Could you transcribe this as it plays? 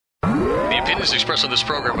opinions expressed on this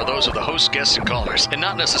program are those of the hosts, guests, and callers, and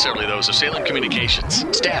not necessarily those of Salem Communications,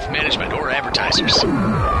 staff, management, or advertisers.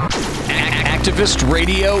 Activist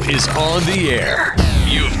Radio is on the air.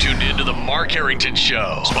 You have tuned in to the Mark Harrington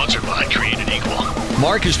Show, sponsored by Created Equal.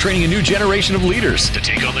 Mark is training a new generation of leaders to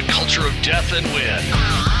take on the culture of death and win.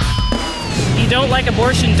 You don't like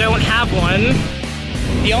abortion, don't have one.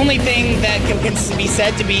 The only thing that can be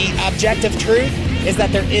said to be objective truth is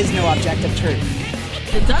that there is no objective truth.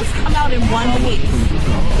 It does come out in one piece.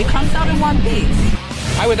 It comes out in one piece.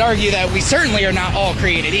 I would argue that we certainly are not all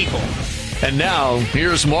created equal. And now,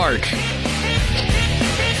 here's Mark.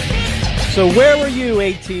 So where were you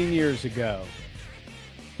 18 years ago?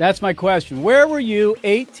 That's my question. Where were you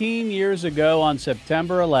 18 years ago on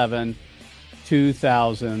September 11,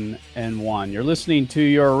 2001? You're listening to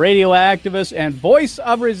your radio activist and voice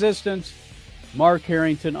of resistance, Mark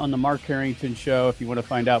Harrington, on the Mark Harrington Show. If you want to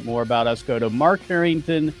find out more about us, go to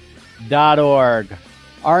markharrington.org.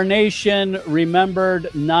 Our nation remembered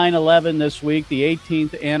 9/11 this week, the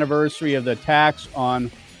 18th anniversary of the attacks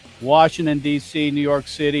on Washington, D.C., New York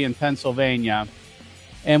City, and Pennsylvania.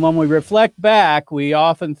 And when we reflect back, we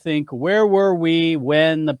often think, where were we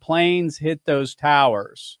when the planes hit those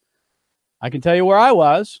towers? I can tell you where I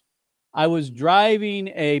was. I was driving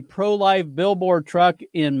a pro-life billboard truck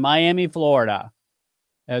in Miami, Florida,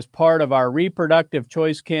 as part of our reproductive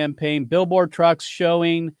choice campaign. Billboard trucks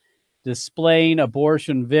displaying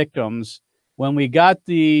abortion victims. When we got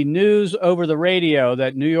the news over the radio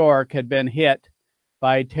that New York had been hit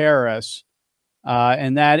by terrorists,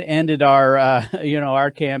 and that ended our,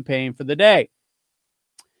 our campaign for the day.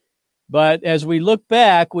 But as we look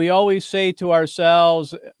back, we always say to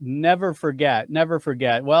ourselves, never forget, never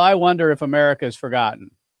forget. Well, I wonder if America has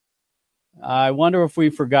forgotten. I wonder if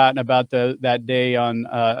we've forgotten about that day on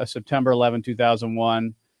September 11,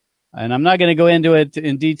 2001. And I'm not going to go into it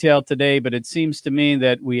in detail today, but it seems to me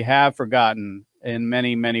that we have forgotten in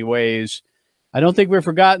many, many ways. I don't think we've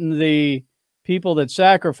forgotten the people that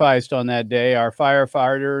sacrificed on that day, our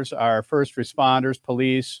firefighters, our first responders,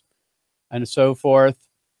 police, and so forth,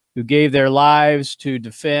 who gave their lives to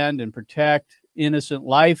defend and protect innocent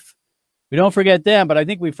life. We don't forget them, but I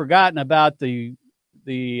think we've forgotten about the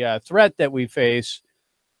threat that we face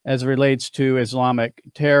as it relates to Islamic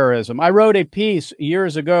terrorism. I wrote a piece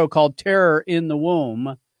years ago called Terror in the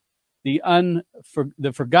Womb, the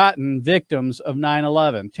forgotten victims of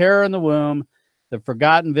 9/11. Terror in the Womb, the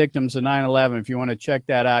forgotten victims of 9/11. If you want to check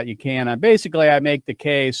that out, you can. Basically, I make the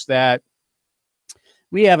case that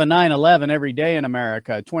we have a 9/11 every day in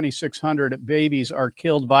America. 2,600 babies are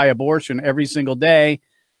killed by abortion every single day,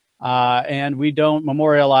 and we don't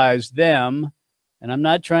memorialize them. And I'm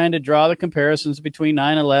not trying to draw the comparisons between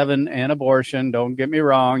 9/11 and abortion. Don't get me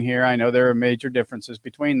wrong here. I know there are major differences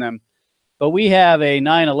between them. But we have a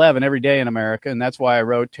 9/11 every day in America, and that's why I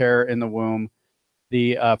wrote Terror in the Womb,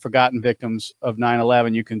 the forgotten victims of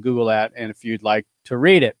 9/11. You can Google that, and if you'd like to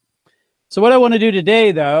read it. So what I want to do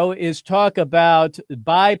today, though, is talk about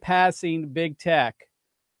bypassing big tech,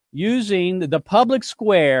 using the public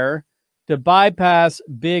square to bypass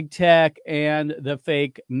big tech and the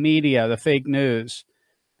fake media, the fake news.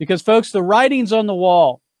 Because, folks, the writing's on the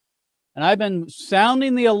wall. And I've been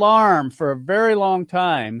sounding the alarm for a very long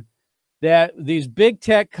time that these big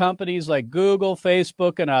tech companies like Google,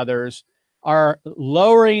 Facebook, and others are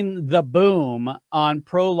lowering the boom on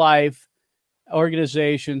pro-life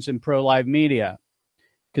organizations and pro-life media.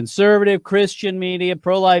 Conservative Christian media,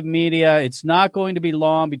 pro-life media, it's not going to be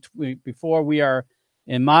long before we are,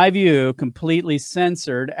 in my view, completely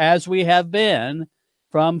censored, as we have been,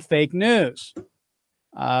 from fake news.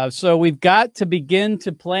 So we've got to begin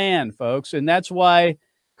to plan, folks, and that's why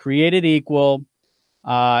Created Equal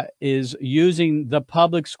is using the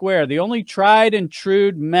public square. The only tried and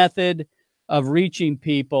true method of reaching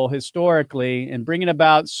people historically and bringing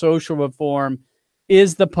about social reform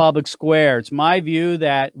is the public square. It's my view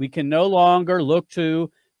that we can no longer look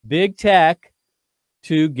to big tech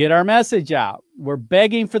to get our message out. We're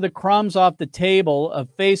begging for the crumbs off the table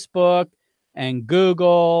of Facebook and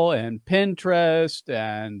Google and Pinterest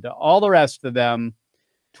and all the rest of them,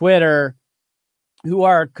 Twitter, who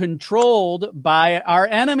are controlled by our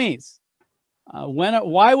enemies.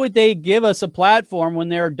 Why would they give us a platform when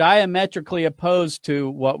they're diametrically opposed to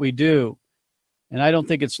what we do? And I don't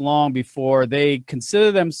think it's long before they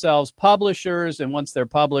consider themselves publishers. And once they're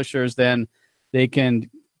publishers, then they can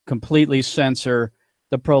completely censor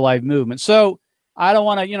the pro-life movement. So I don't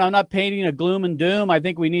want to, I'm not painting a gloom and doom. I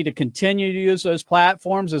think we need to continue to use those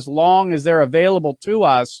platforms as long as they're available to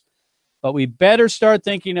us. But we better start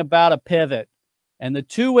thinking about a pivot. And the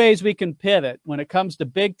two ways we can pivot when it comes to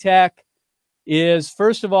big tech is,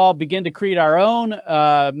 first of all, begin to create our own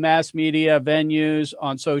mass media venues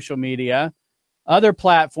on social media, other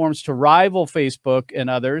platforms to rival Facebook and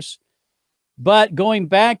others. But going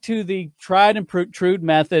back to the tried and true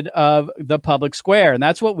method of the public square. And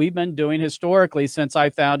that's what we've been doing historically since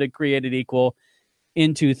I founded Created Equal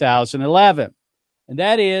in 2011. And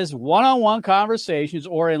that is one-on-one conversations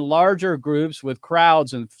or in larger groups with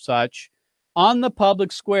crowds and such on the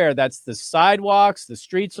public square. That's the sidewalks, the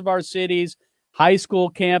streets of our cities, high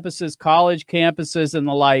school campuses, college campuses, and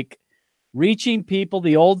the like, reaching people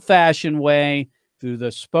the old-fashioned way through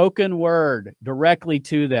the spoken word directly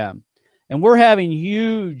to them. And we're having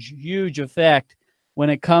huge effect when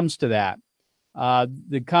it comes to that.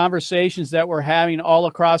 The conversations that we're having all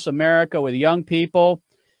across America with young people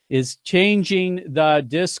is changing the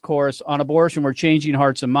discourse on abortion. We're changing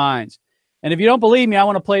hearts and minds. And if you don't believe me, I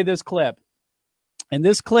want to play this clip. And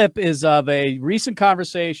this clip is of a recent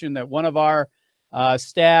conversation that one of our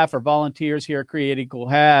staff or volunteers here at Create Equal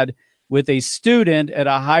had with a student at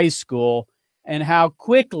a high school, and how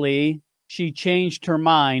quickly she changed her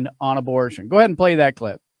mind on abortion. Go ahead and play that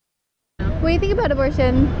clip. What do you think about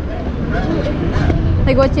abortion?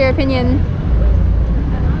 Like, what's your opinion?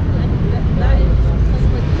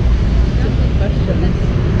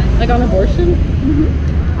 Like on abortion?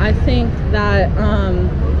 I think that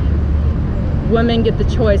women get the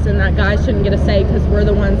choice and that guys shouldn't get a say, because we're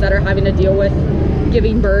the ones that are having to deal with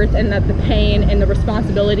giving birth, and that the pain and the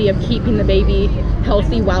responsibility of keeping the baby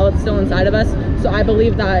healthy while it's still inside of us. So I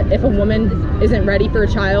believe that if a woman isn't ready for a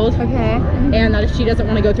child, and that if she doesn't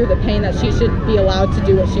want to go through the pain, that she should be allowed to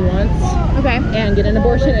do what she wants, and get an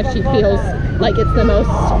abortion if she feels like it's the most,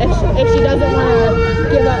 if she doesn't want to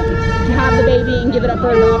give up, have the baby and give it up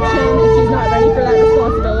for adoption, if she's not ready for that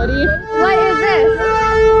responsibility. What is this?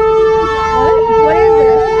 What is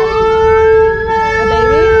this? A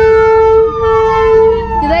baby?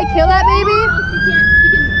 Did they kill that baby?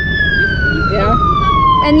 Yeah.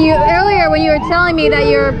 And you earlier, when you were telling me that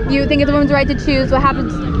you think it's a woman's right to choose what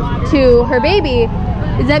happens to her baby,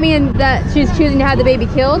 does that mean that she's choosing to have the baby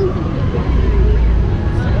killed?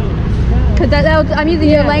 Because I'm using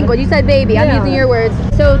your language. You said baby. I'm using your words.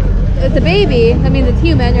 So it's a baby. That means it's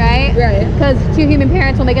human, right? Right. Because two human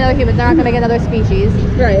parents will make another human. They're not going to make another species.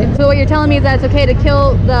 Right. So what you're telling me is that it's okay to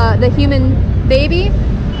kill the human baby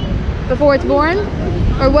before it's born?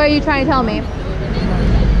 Or what are you trying to tell me?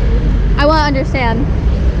 I want to understand.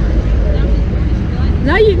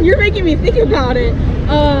 Now you're making me think about it.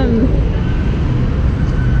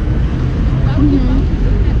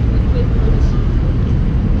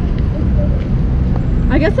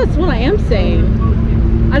 I guess that's what I am saying.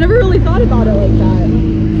 I never really thought about it like that.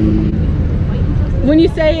 When you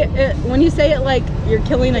say it like you're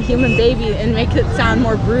killing a human baby, it makes it sound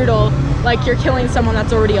more brutal, like you're killing someone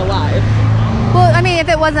that's already alive. Well, I mean, if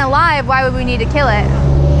it wasn't alive, why would we need to kill it?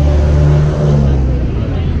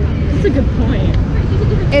 That's a good point.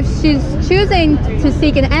 If she's choosing to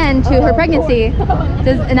seek an end to her pregnancy,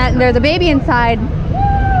 and that there's a baby inside,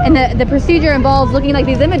 and the procedure involves looking like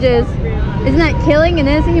these images, isn't that killing an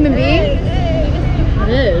innocent human being? It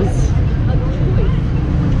is.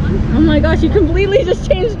 Oh my gosh, you completely just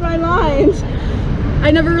changed my mind. I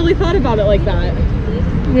never really thought about it like that.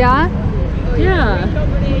 Yeah? Yeah.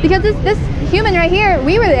 Because this human right here,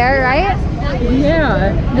 we were there, right?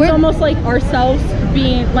 Yeah. It's almost like ourselves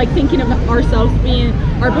being, like thinking of ourselves being,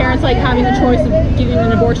 our parents like having the choice of giving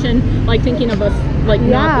an abortion, like thinking of us like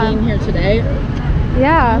not being here today.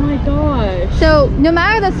 Yeah. Oh my gosh. So no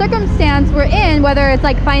matter the circumstance we're in, whether it's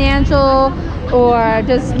like financial or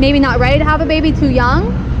just maybe not ready to have a baby too young,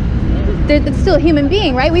 it's still a human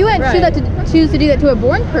being, right? We wouldn't choose to do that to a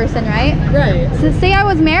born person, right? Right. So say I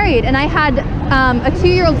was married and I had a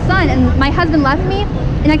 2-year-old son, and my husband left me,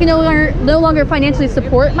 and I can no longer financially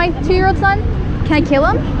support my 2-year-old son. Can I kill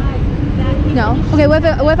him? No. Okay. What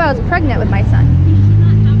if I was pregnant with my son?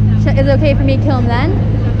 Is it okay for me to kill him then?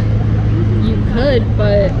 You could,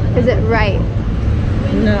 but is it right?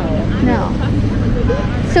 No. No.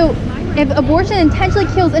 So if abortion intentionally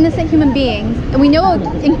kills innocent human beings, and we know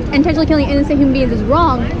intentionally killing innocent human beings is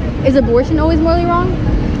wrong, is abortion always morally wrong?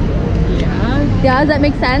 Yeah. Yeah, does that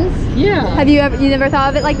make sense? Yeah. Have you never thought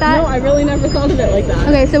of it like that? No, I really never thought of it like that.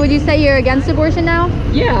 Okay, so would you say you're against abortion now?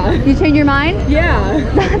 Yeah. You changed your mind? Yeah.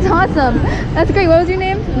 That's awesome. That's great. What was your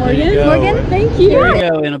name? Morgan. Morgan? Thank you. Here we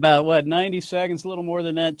go. In about, 90 seconds, a little more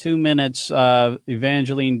than that, 2 minutes,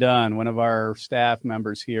 Evangeline Dunn, one of our staff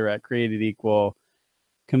members here at Created Equal,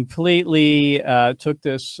 completely took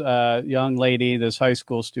this young lady, this high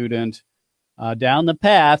school student, down the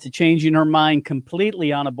path to changing her mind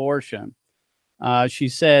completely on abortion. She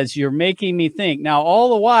says, "You're making me think." Now, all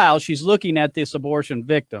the while, she's looking at this abortion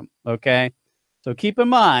victim, okay? So keep in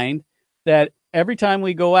mind that every time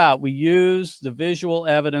we go out, we use the visual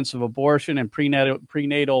evidence of abortion and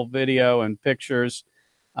prenatal video and pictures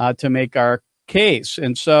to make our case.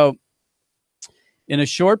 And so in a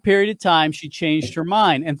short period of time, she changed her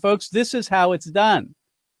mind. And folks, this is how it's done.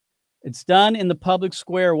 It's done in the public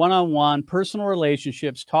square, one-on-one, personal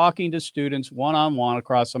relationships, talking to students one-on-one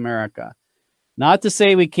across America. Not to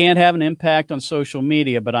say we can't have an impact on social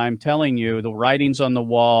media, but I'm telling you, the writing's on the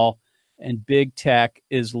wall, and big tech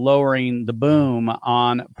is lowering the boom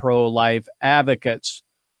on pro-life advocates.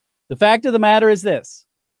 The fact of the matter is this: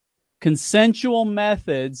 consensual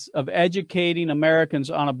methods of educating Americans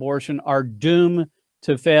on abortion are doomed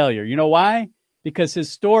to failure. You know why? Because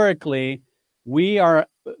historically, we are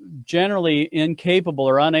generally incapable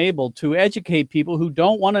or unable to educate people who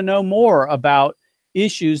don't want to know more about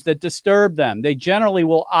issues that disturb them. They generally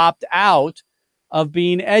will opt out of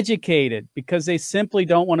being educated because they simply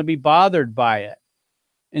don't want to be bothered by it.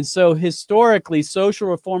 And so historically, social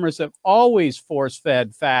reformers have always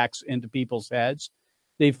force-fed facts into people's heads.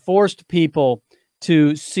 They've forced people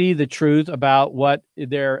to see the truth about what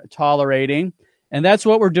they're tolerating. And that's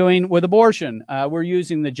what we're doing with abortion. We're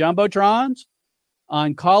using the jumbotrons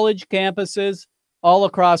on college campuses all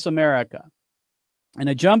across America. And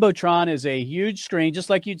a jumbotron is a huge screen, just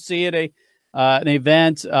like you'd see at an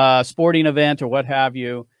event, sporting event or what have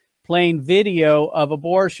you, playing video of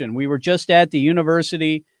abortion. We were just at the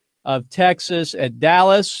University of Texas at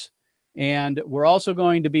Dallas, and we're also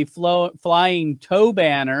going to be flying tow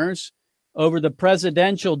banners over the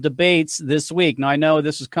presidential debates this week. Now, I know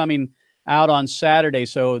this is coming out on Saturday,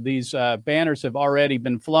 so these banners have already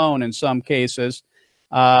been flown in some cases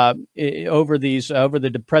over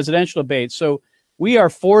the presidential debates. So we are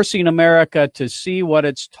forcing America to see what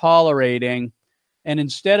it's tolerating, and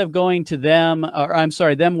instead of going to them,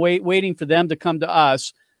 waiting for them to come to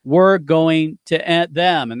us, we're going to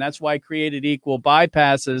them. And that's why Created Equal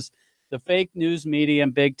bypasses the fake news media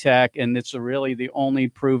and big tech, and it's really the only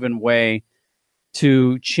proven way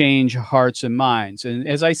to change hearts and minds. And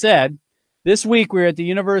as I said, this week we're at the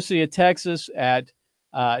University of Texas at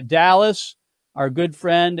Dallas. Our good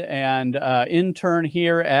friend and intern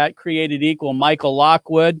here at Created Equal, Michael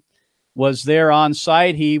Lockwood, was there on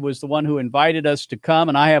site. He was the one who invited us to come,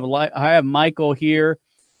 and I have Michael here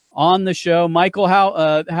on the show. Michael,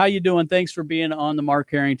 how you doing? Thanks for being on the Mark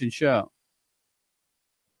Harrington Show.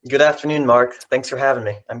 Good afternoon, Mark. Thanks for having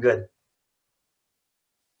me. I'm good.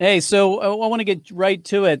 Hey, so I want to get right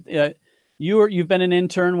to it. You've been an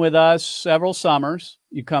intern with us several summers.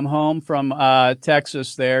 You come home from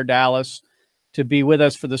Texas there, Dallas, to be with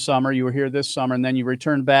us for the summer. You were here this summer, and then you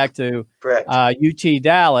returned back to UT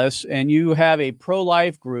Dallas, and you have a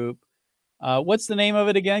pro-life group. What's the name of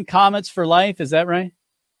it again? Comets for Life, is that right?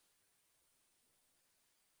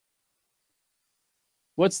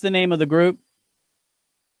 What's the name of the group?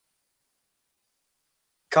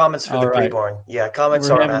 Comets for the Preborn. Yeah, Comets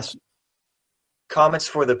Comets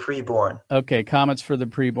for the Preborn. Okay, Comets for the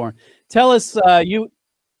Preborn. Tell us,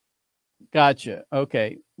 Gotcha.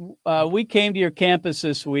 Okay. We came to your campus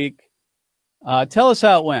this week. Tell us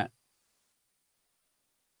how it went.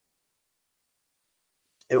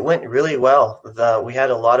 It went really well. We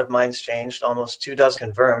had a lot of minds changed, almost 24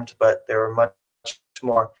 confirmed, but there were much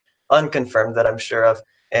more unconfirmed that I'm sure of.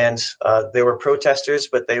 And there were protesters,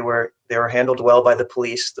 but they were handled well by the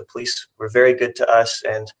police. The police were very good to us,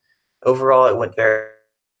 and overall it went very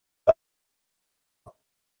well.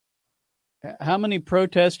 How many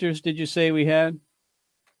protesters did you say we had?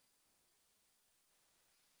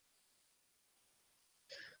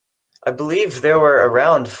 I believe there were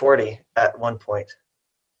around 40 at one point.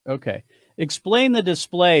 Okay. Explain the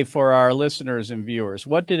display for our listeners and viewers.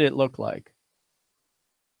 What did it look like?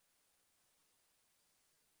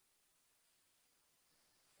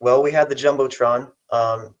 Well, we had the Jumbotron.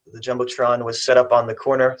 The Jumbotron was set up on the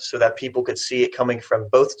corner so that people could see it coming from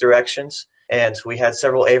both directions. And we had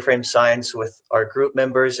several A-frame signs with our group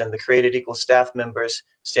members and the Created Equal staff members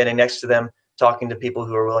standing next to them, talking to people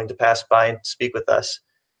who were willing to pass by and speak with us.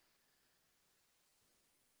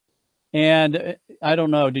 And I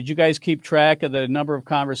don't know, did you guys keep track of the number of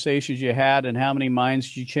conversations you had and how many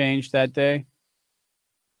minds you changed that day?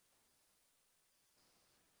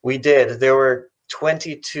 We did. There were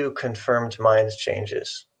 22 confirmed minds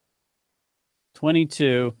changes.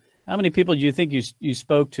 22. How many people do you think you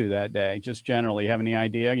spoke to that day? Just generally, have any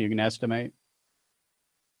idea? You can estimate?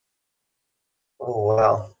 Oh,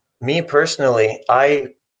 wow. Me personally,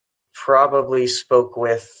 I probably spoke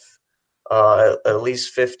with at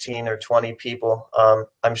least 15 or 20 people.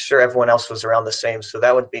 I'm sure everyone else was around the same, so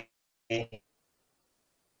that would be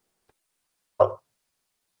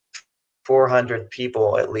 400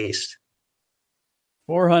 people at least.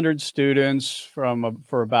 400 students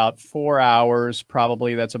for about 4 hours.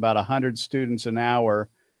 Probably that's about 100 students an hour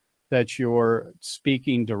that you're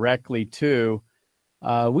speaking directly to.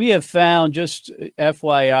 We have found, just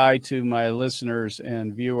FYI to my listeners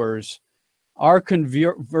and viewers, our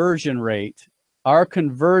conversion rate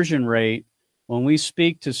when we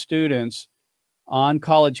speak to students on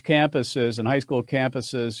college campuses and high school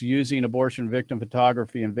campuses using abortion victim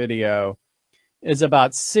photography and video is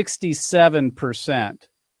about 67%.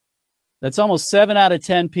 That's almost 7 out of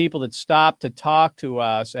 10 people that stop to talk to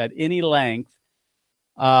us at any length.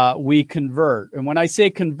 We convert. And when I say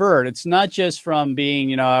convert, it's not just from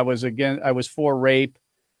being, I was for rape,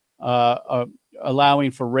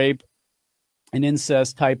 allowing for rape and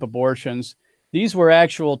incest type abortions. These were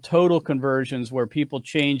actual total conversions where people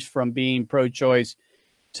changed from being pro-choice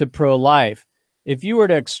to pro-life. If you were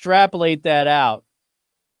to extrapolate that out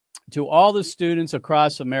to all the students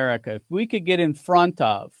across America, if we could get in front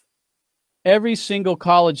of every single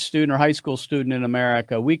college student or high school student in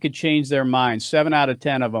America, we could change their minds. 7 out of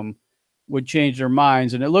 10 of them would change their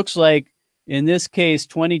minds. And it looks like in this case,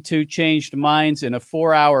 22 changed minds in a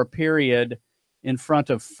 4-hour period in front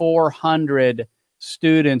of 400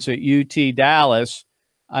 students at UT Dallas.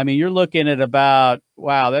 I mean, you're looking at about,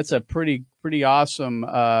 wow, that's a pretty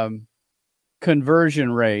awesome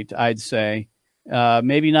conversion rate, I'd say.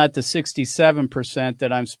 Maybe not the 67%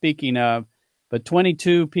 that I'm speaking of, but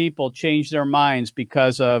 22 people changed their minds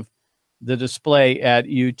because of the display at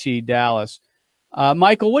UT Dallas.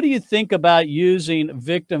 Michael, what do you think about using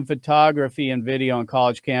victim photography and video on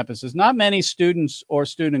college campuses? Not many students or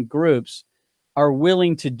student groups are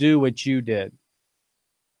willing to do what you did.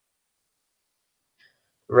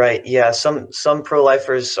 Right. Yeah. Some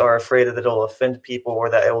pro-lifers are afraid that it'll offend people or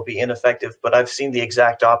that it will be ineffective, but I've seen the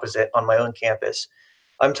exact opposite on my own campus.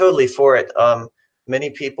 I'm totally for it.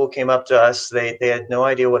 Many people came up to us. They had no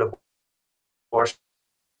idea what abortion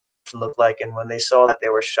looked like, and when they saw that, they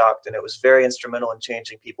were shocked, and it was very instrumental in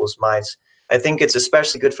changing people's minds. I think it's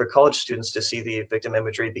especially good for college students to see the victim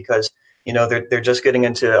imagery because they're just getting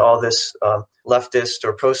into all this leftist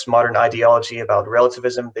or postmodern ideology about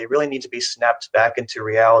relativism. They really need to be snapped back into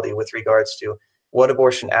reality with regards to what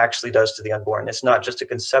abortion actually does to the unborn. It's not just a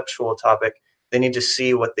conceptual topic. They need to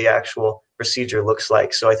see what the actual procedure looks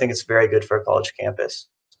like. So I think it's very good for a college campus.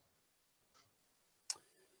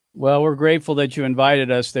 Well, we're grateful that you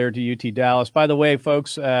invited us there to UT Dallas. By the way,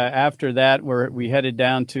 folks, after that, we headed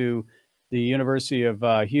down to the University of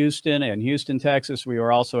Houston and Houston, Texas. We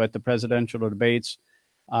were also at the presidential debates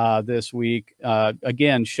this week,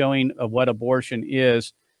 again, showing of what abortion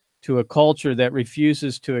is to a culture that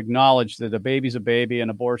refuses to acknowledge that a baby's a baby and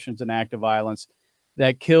abortion's an act of violence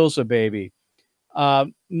that kills a baby.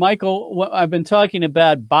 Michael, I've been talking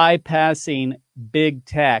about bypassing big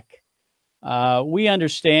tech. We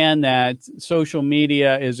understand that social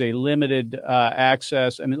media is a limited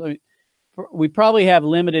access. I mean, we probably have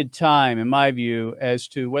limited time, in my view, as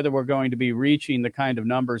to whether we're going to be reaching the kind of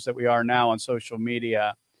numbers that we are now on social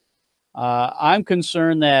media. I'm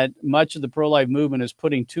concerned that much of the pro-life movement is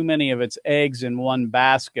putting too many of its eggs in one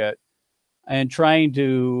basket and trying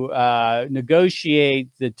to negotiate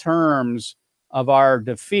the terms of our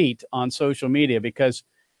defeat on social media, because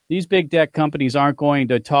these big tech companies aren't going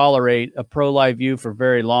to tolerate a pro-life view for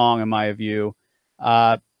very long, in my view.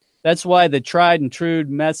 That's why the tried and true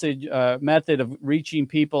method of reaching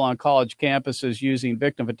people on college campuses using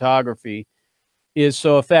victim photography is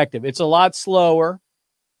so effective. It's a lot slower,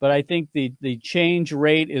 but I think the change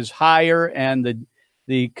rate is higher, and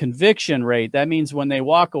the conviction rate, that means when they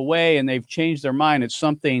walk away and they've changed their mind, it's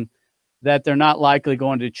something that they're not likely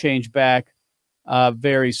going to change back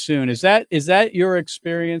very soon. Is that your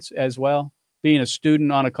experience as well, being a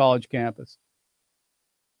student on a college campus?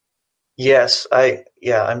 Yes,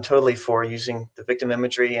 I'm totally for using the victim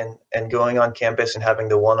imagery and going on campus and having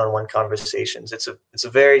the one-on-one conversations. It's a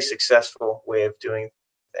very successful way of doing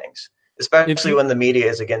things, especially when the media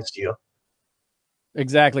is against you.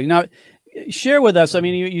 Exactly. Now, share with us, I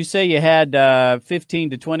mean, you say you had 15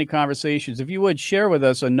 to 20 conversations. If you would, share with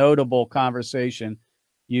us a notable conversation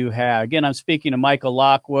you had. Again, I'm speaking to Michael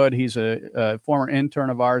Lockwood. He's a former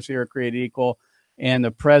intern of ours here at Create Equal and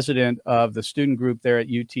the president of the student group there at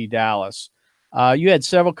UT Dallas. You had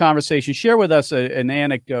several conversations. Share with us an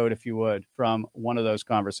anecdote, if you would, from one of those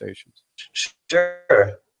conversations.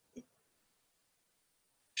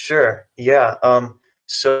 Sure. Yeah.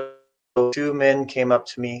 So two men came up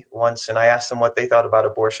to me once, and I asked them what they thought about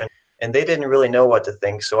abortion. and they didn't really know what to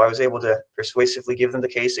think. So I was able to persuasively give them the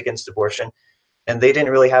case against abortion, and they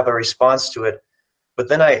didn't really have a response to it. But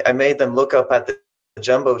then I made them look up at the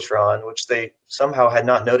Jumbotron, which they somehow had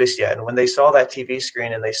not noticed yet. And when they saw that TV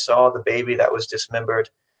screen and they saw the baby that was dismembered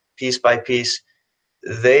piece by piece,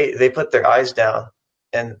 they put their eyes down,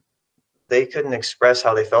 and they couldn't express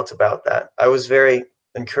how they felt about that. I was very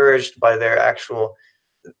encouraged by their actual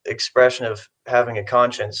expression of having a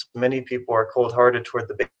conscience. Many people are cold-hearted toward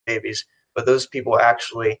the babies, but those people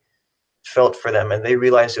actually felt for them, and they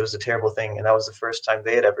realized it was a terrible thing, and that was the first time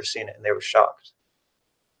they had ever seen it, and they were shocked.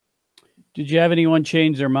 Did you have anyone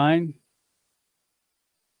change their mind?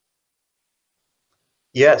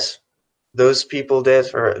 Yes, those people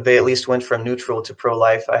did, or they at least went from neutral to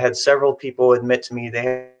pro-life. I had several people admit to me they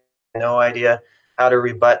had no idea how to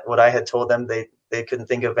rebut what I had told them. They couldn't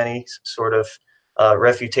think of any sort of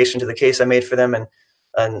refutation to the case I made for them,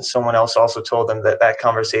 and someone else also told them that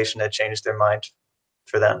conversation had changed their mind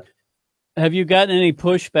for them. Have you gotten any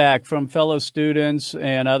pushback from fellow students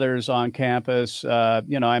and others on campus? I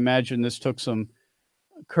imagine this took some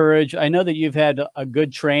courage. I know that you've had a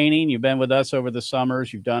good training. You've been with us over the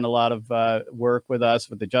summers. You've done a lot of work with us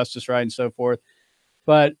with the Justice Right and so forth.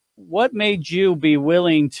 But what made you be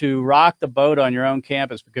willing to rock the boat on your own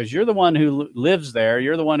campus? Because you're the one who lives there.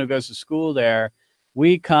 You're the one who goes to school there.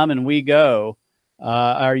 We come and we go.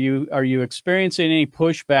 Are you experiencing any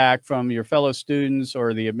pushback from your fellow students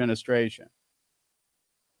or the administration?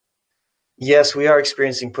 Yes, we are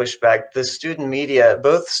experiencing pushback. The student media,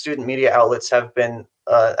 both student media outlets have been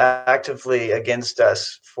actively against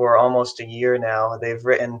us for almost a year now. They've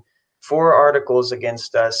written 4 articles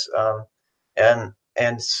against us,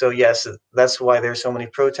 and so yes, that's why there's so many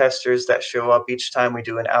protesters that show up each time we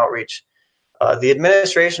do an outreach. The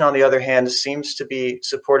administration, on the other hand, seems to be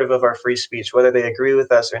supportive of our free speech, whether they agree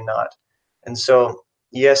with us or not. And so,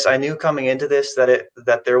 yes, I knew coming into this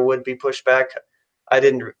that there would be pushback. I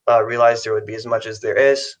didn't realize there would be as much as there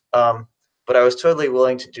is, but I was totally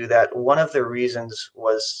willing to do that. One of the reasons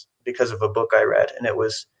was because of a book I read, and it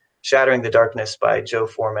was Shattering the Darkness by Joe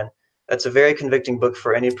Foreman. That's a very convicting book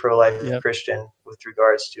for any pro-life Christian with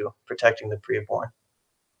regards to protecting the preborn.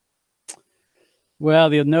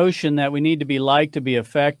 Well, the notion that we need to be liked to be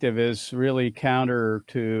effective is really counter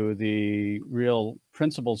to the real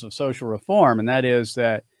principles of social reform, and that is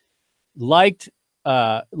that liked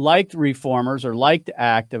reformers or liked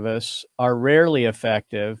activists are rarely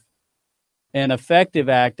effective, and effective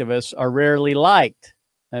activists are rarely liked.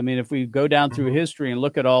 I mean, if we go down through history and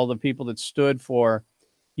look at all the people that stood for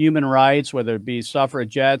human rights, whether it be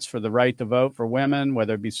suffragettes for the right to vote for women,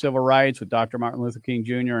 whether it be civil rights with Dr. Martin Luther King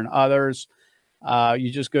Jr. and others, you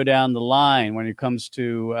just go down the line when it comes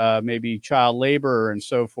to maybe child labor and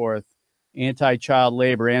so forth, anti-child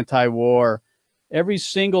labor, anti-war. Every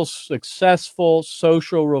single successful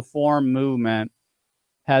social reform movement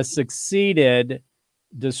has succeeded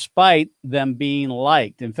despite them being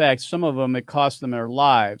liked. In fact, some of them, it cost them their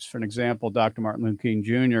lives. For an example, Dr. Martin Luther King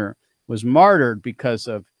Jr. was martyred because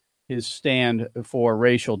of his stand for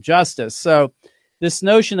racial justice. So this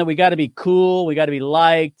notion that we got to be cool, we got to be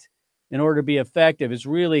liked in order to be effective is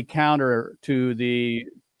really counter to the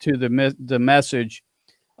message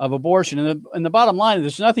of abortion. And the bottom line,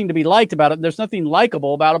 there's nothing to be liked about it. There's nothing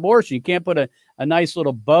likable about abortion. You can't put a nice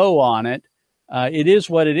little bow on it. It is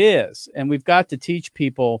what it is. And we've got to teach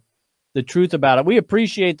people the truth about it. We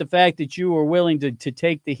appreciate the fact that you were willing to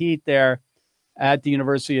take the heat there at the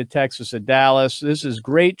University of Texas at Dallas. This is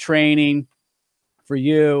great training for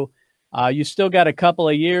you. You still got a couple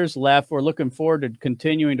of years left. We're looking forward to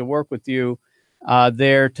continuing to work with you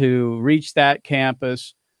there to reach that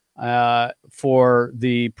campus for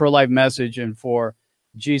the pro-life message and for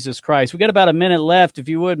Jesus Christ. We got about a minute left. If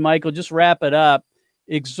you would, Michael, just wrap it up.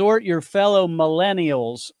 Exhort your fellow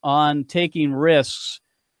millennials on taking risks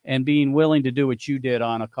and being willing to do what you did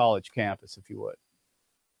on a college campus, if you would.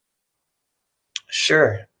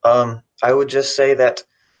 Sure. I would just say that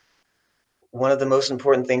one of the most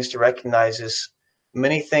important things to recognize is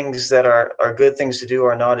many things that are good things to do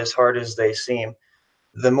are not as hard as they seem.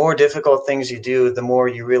 The more difficult things you do, the more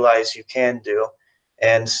you realize you can do.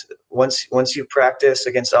 And once you practice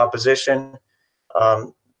against opposition,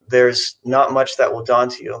 there's not much that will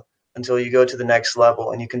daunt you until you go to the next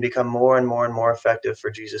level, and you can become more and more and more effective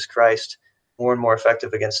for Jesus Christ, more and more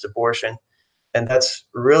effective against abortion. And that's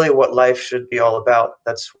really what life should be all about.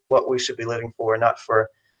 That's what we should be living for, not for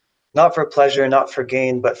pleasure, not for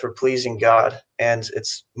gain, but for pleasing God. And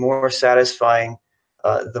it's more satisfying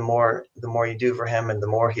the more you do for him and the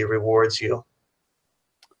more he rewards you.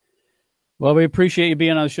 Well, we appreciate you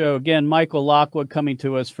being on the show. Again, Michael Lockwood coming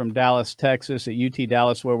to us from Dallas, Texas, at UT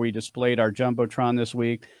Dallas, where we displayed our Jumbotron this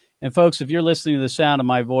week. And folks, if you're listening to the sound of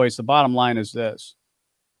my voice, the bottom line is this.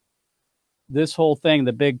 This whole thing,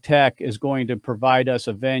 the big tech, is going to provide us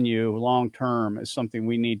a venue long-term. Is something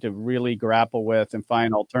we need to really grapple with and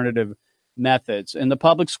find alternative methods. And the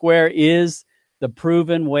public square is the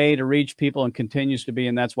proven way to reach people and continues to be,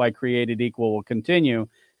 and that's why Created Equal will continue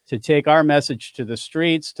to take our message to the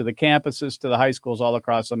streets, to the campuses, to the high schools all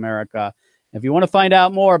across America. If you want to find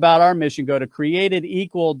out more about our mission, go to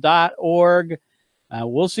createdequal.org.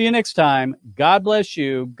 We'll see you next time. God bless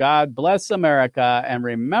you. God bless America. And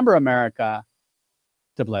remember, America,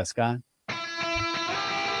 to bless God.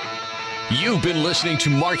 You've been listening to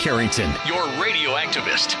Mark Harrington, your radio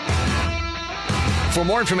activist. For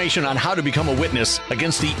more information on how to become a witness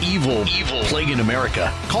against the evil plague in America,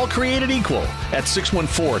 call Created Equal at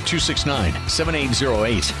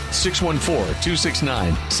 614-269-7808,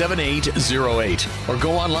 614-269-7808, or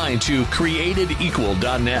go online to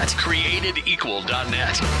createdequal.net,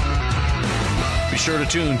 createdequal.net. Be sure to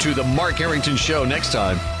tune to The Mark Harrington Show next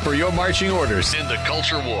time for your marching orders in the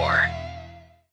culture war.